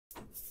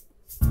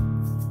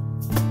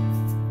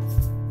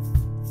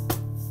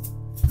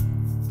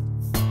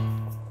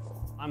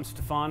I'm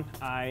Stefan.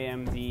 I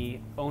am the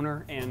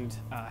owner and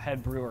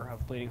head brewer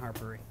of Bleeding Heart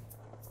Brewery.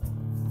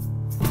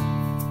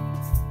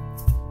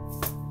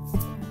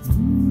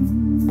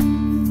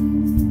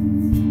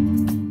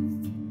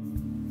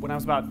 When I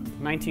was about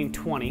 19,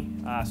 20,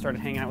 I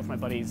started hanging out with my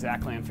buddy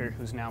Zach Lanfear,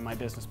 who's now my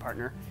business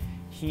partner.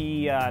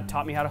 He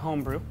taught me how to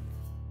homebrew.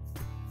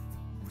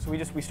 So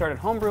we started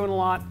homebrewing a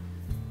lot.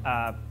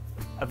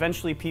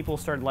 Eventually people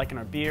started liking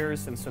our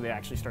beers, and so they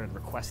actually started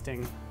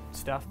requesting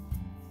stuff.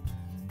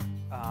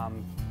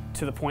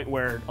 To the point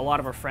where a lot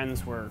of our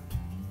friends were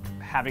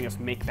having us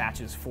make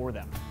batches for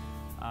them.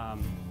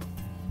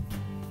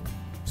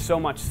 So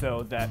much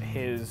so that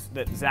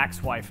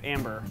Zach's wife,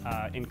 Amber,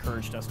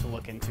 encouraged us to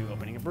look into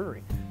opening a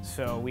brewery.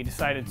 So we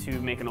decided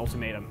to make an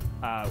ultimatum.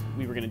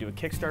 We were going to do a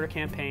Kickstarter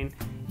campaign,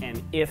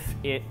 and if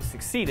it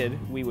succeeded,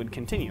 we would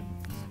continue.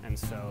 And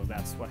so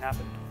that's what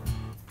happened.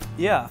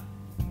 Yeah.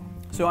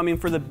 So I mean,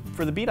 for the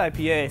Beet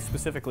IPA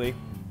specifically,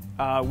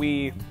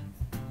 we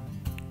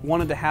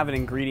wanted to have an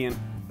ingredient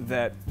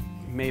that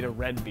made a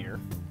red beer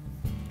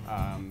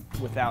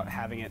without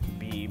having it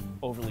be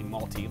overly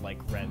malty like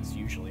reds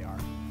usually are.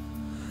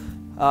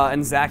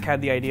 And Zach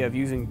had the idea of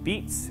using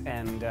beets,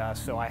 and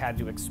so I had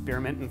to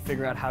experiment and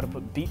figure out how to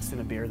put beets in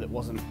a beer that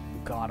wasn't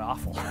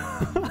god-awful.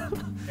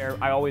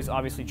 I always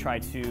obviously try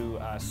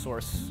to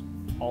source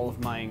all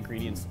of my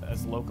ingredients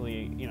as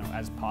locally,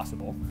 as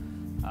possible.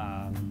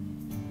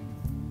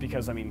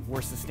 Because, I mean,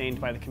 we're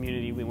sustained by the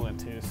community, we want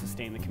to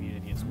sustain the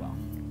community as well.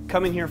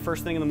 Come in here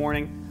first thing in the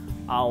morning,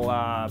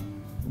 I'll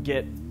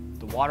get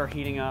the water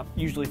heating up.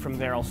 Usually from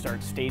there I'll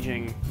start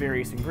staging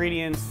various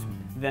ingredients.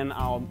 Then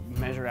I'll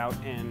measure out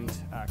and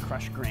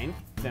crush grain.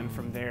 Then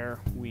from there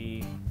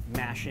we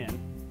mash in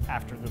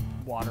after the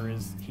water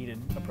is heated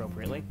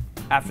appropriately.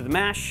 After the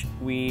mash,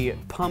 we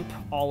pump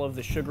all of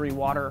the sugary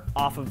water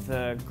off of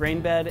the grain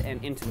bed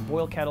and into the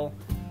boil kettle,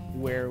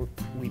 where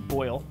we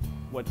boil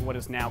what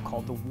is now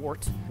called the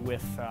wort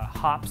with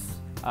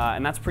hops.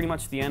 And that's pretty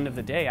much the end of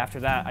the day.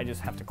 After that, I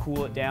just have to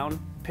cool it down,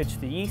 pitch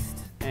the yeast,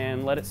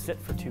 and let it sit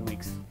for 2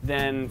 weeks.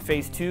 Then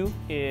phase 2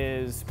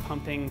 is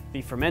pumping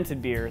the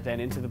fermented beer then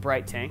into the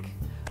bright tank,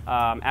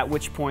 at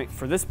which point,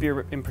 for this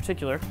beer in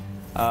particular,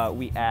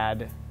 we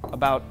add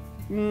about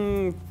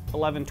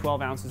 11,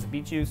 12 ounces of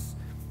beet juice,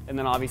 and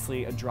then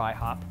obviously a dry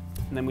hop.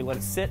 And then we let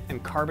it sit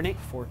and carbonate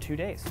for 2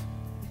 days.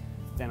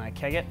 Then I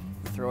keg it,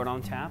 throw it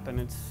on tap, and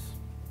it's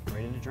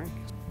ready to drink.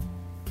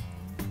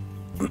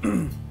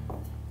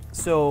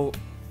 So,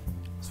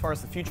 as far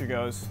as the future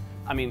goes,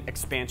 I mean,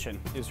 expansion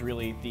is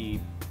really the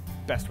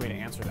best way to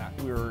answer that.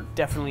 We're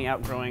definitely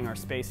outgrowing our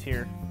space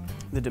here.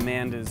 The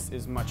demand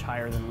is much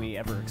higher than we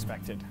ever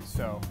expected.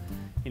 So,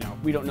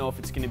 we don't know if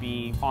it's going to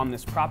be on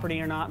this property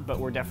or not, but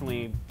we're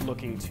definitely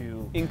looking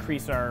to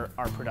increase our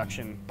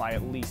production by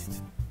at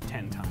least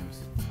 10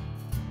 times.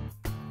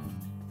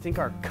 I think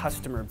our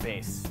customer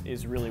base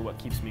is really what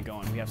keeps me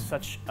going. We have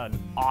such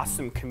an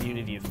awesome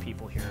community of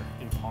people here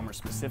in Palmer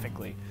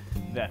specifically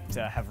that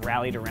have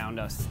rallied around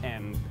us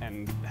and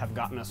have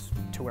gotten us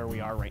to where we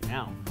are right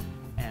now.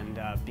 And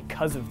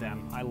because of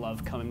them, I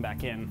love coming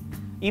back in,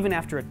 even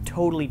after a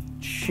totally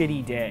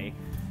shitty day,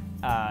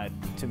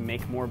 to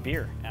make more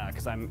beer,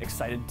 because I'm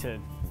excited to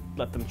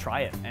let them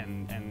try it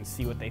and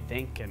see what they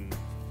think and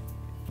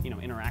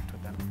interact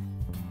with them.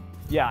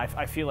 Yeah,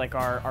 I feel like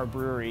our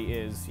brewery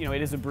is,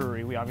 it is a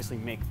brewery. We obviously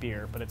make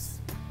beer, but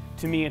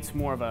to me, it's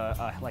more of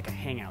like a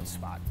hangout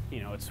spot.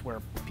 It's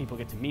where people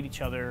get to meet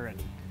each other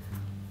and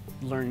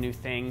learn new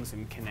things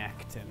and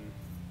connect and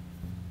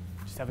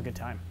just have a good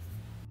time.